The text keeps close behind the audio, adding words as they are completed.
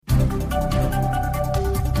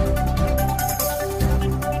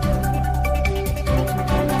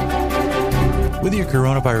With your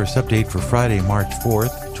coronavirus update for Friday, March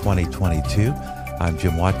 4th, 2022. I'm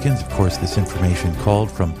Jim Watkins. Of course, this information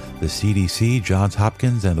called from the CDC, Johns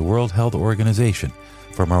Hopkins, and the World Health Organization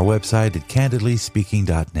from our website at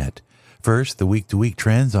candidlyspeaking.net. First, the week-to-week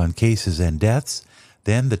trends on cases and deaths,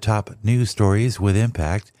 then the top news stories with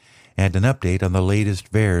impact, and an update on the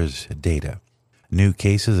latest VAERS data. New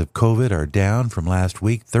cases of COVID are down from last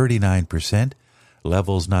week 39%,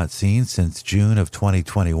 levels not seen since June of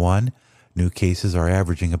 2021. New cases are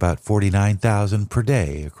averaging about 49,000 per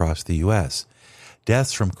day across the U.S.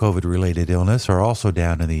 Deaths from COVID-related illness are also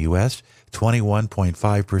down in the U.S.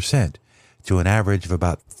 21.5% to an average of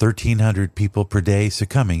about 1,300 people per day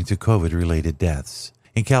succumbing to COVID-related deaths.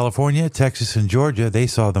 In California, Texas, and Georgia, they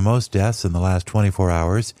saw the most deaths in the last 24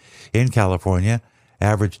 hours. In California,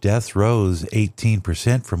 average deaths rose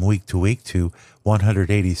 18% from week to week to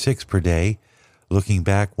 186 per day. Looking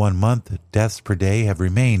back 1 month, deaths per day have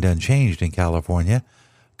remained unchanged in California.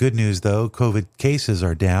 Good news, though, COVID cases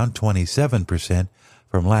are down 27%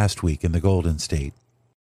 from last week in the Golden State.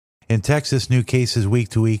 In Texas, new cases week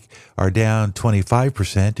to week are down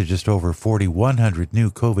 25% to just over 4,100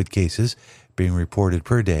 new COVID cases being reported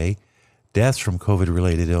per day. Deaths from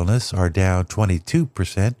COVID-related illness are down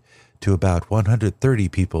 22% to about 130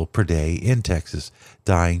 people per day in Texas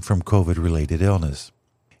dying from COVID-related illness.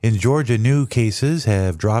 In Georgia, new cases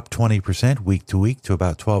have dropped 20% week to week to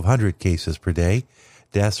about 1,200 cases per day.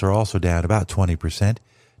 Deaths are also down about 20%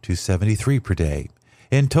 to 73 per day.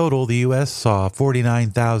 In total, the U.S. saw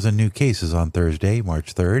 49,000 new cases on Thursday,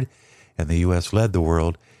 March 3rd, and the U.S. led the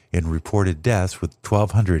world in reported deaths with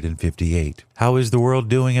 1,258. How is the world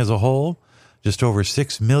doing as a whole? Just over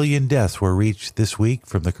 6 million deaths were reached this week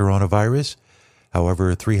from the coronavirus.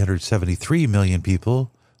 However, 373 million people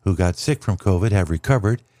who got sick from COVID have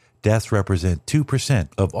recovered. Deaths represent 2%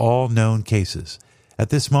 of all known cases.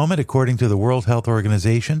 At this moment, according to the World Health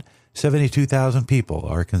Organization, 72,000 people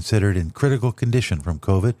are considered in critical condition from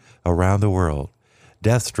COVID around the world.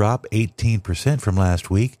 Deaths dropped 18% from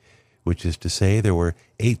last week, which is to say there were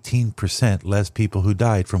 18% less people who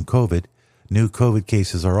died from COVID. New COVID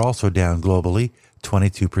cases are also down globally,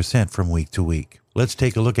 22% from week to week. Let's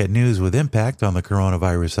take a look at news with impact on the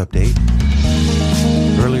coronavirus update.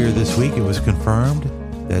 Earlier this week, it was confirmed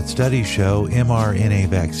that studies show mRNA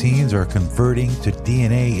vaccines are converting to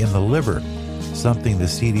DNA in the liver, something the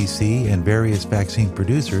CDC and various vaccine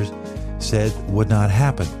producers said would not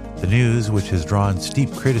happen. The news, which has drawn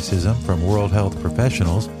steep criticism from World Health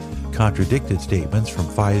professionals, contradicted statements from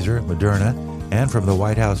Pfizer, Moderna, and from the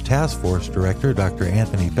White House Task Force Director, Dr.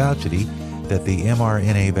 Anthony Fauci, that the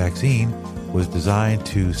mRNA vaccine was designed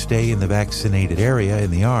to stay in the vaccinated area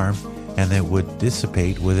in the arm and that would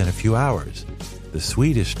dissipate within a few hours. The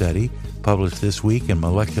Swedish study, published this week in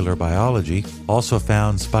Molecular Biology, also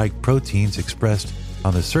found spike proteins expressed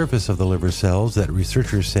on the surface of the liver cells that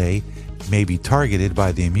researchers say may be targeted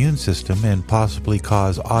by the immune system and possibly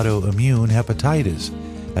cause autoimmune hepatitis,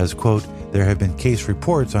 as, quote, there have been case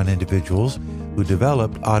reports on individuals who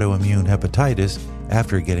developed autoimmune hepatitis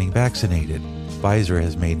after getting vaccinated. Pfizer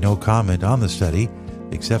has made no comment on the study,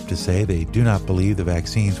 except to say they do not believe the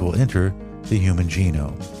vaccines will enter the human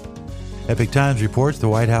genome. Epoch Times reports the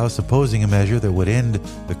White House opposing a measure that would end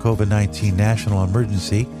the COVID-19 national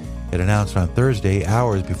emergency. It announced on Thursday,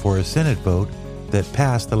 hours before a Senate vote that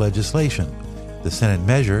passed the legislation. The Senate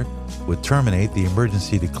measure would terminate the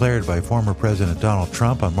emergency declared by former President Donald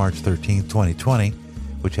Trump on March 13, 2020,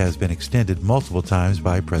 which has been extended multiple times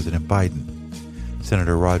by President Biden.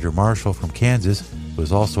 Senator Roger Marshall from Kansas, who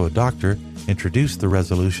is also a doctor, introduced the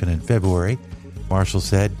resolution in February. Marshall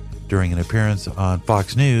said during an appearance on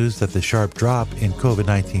Fox News that the sharp drop in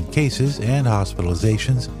COVID-19 cases and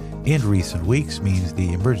hospitalizations in recent weeks means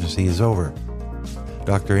the emergency is over.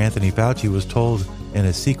 Dr. Anthony Fauci was told in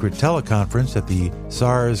a secret teleconference that the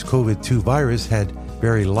SARS-CoV-2 virus had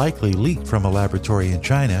very likely leaked from a laboratory in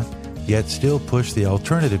China, yet still pushed the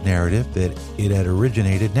alternative narrative that it had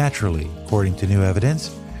originated naturally. According to new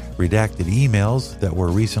evidence, redacted emails that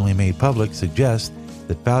were recently made public suggest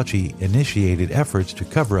that Fauci initiated efforts to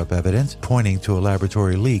cover up evidence pointing to a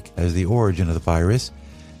laboratory leak as the origin of the virus.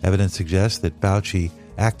 Evidence suggests that Fauci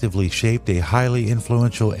actively shaped a highly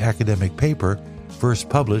influential academic paper first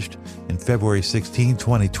published in February 16,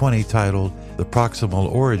 2020, titled The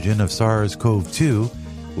Proximal Origin of SARS-CoV-2,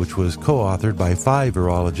 which was co-authored by 5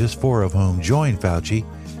 virologists, 4 of whom joined Fauci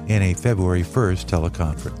in a February 1st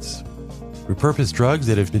teleconference. Repurposed drugs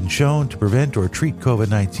that have been shown to prevent or treat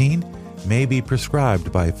COVID-19 may be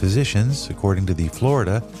prescribed by physicians, according to the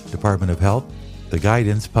Florida Department of Health. The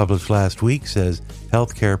guidance published last week says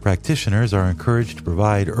healthcare practitioners are encouraged to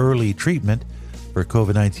provide early treatment for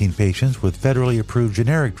COVID-19 patients with federally approved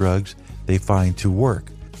generic drugs they find to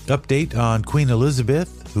work. Update on Queen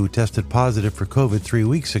Elizabeth, who tested positive for COVID 3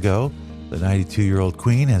 weeks ago. The 92-year-old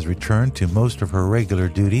Queen has returned to most of her regular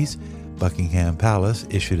duties. Buckingham Palace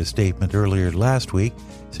issued a statement earlier last week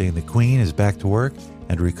saying the Queen is back to work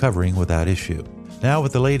and recovering without issue. Now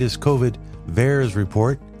with the latest COVID VAERS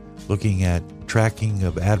report, looking at tracking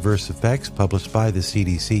of adverse effects published by the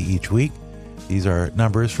CDC each week. These are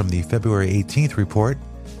numbers from the February 18th report.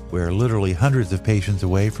 We're literally hundreds of patients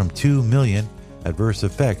away from 2 million adverse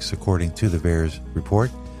effects, according to the VAERS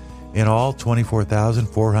report. In all,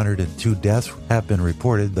 24,402 deaths have been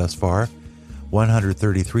reported thus far,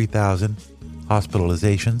 133,000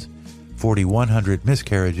 hospitalizations, 4,100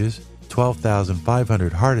 miscarriages,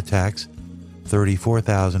 12,500 heart attacks,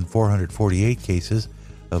 34,448 cases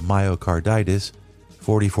of myocarditis,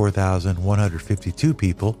 44,152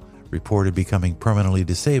 people reported becoming permanently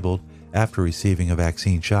disabled after receiving a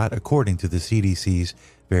vaccine shot, according to the CDC's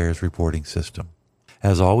VAERS reporting system.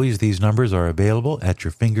 As always, these numbers are available at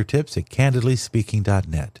your fingertips at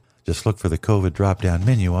candidlyspeaking.net. Just look for the COVID drop-down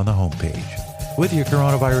menu on the homepage. With your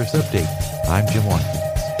coronavirus update, I'm Jim Watkins.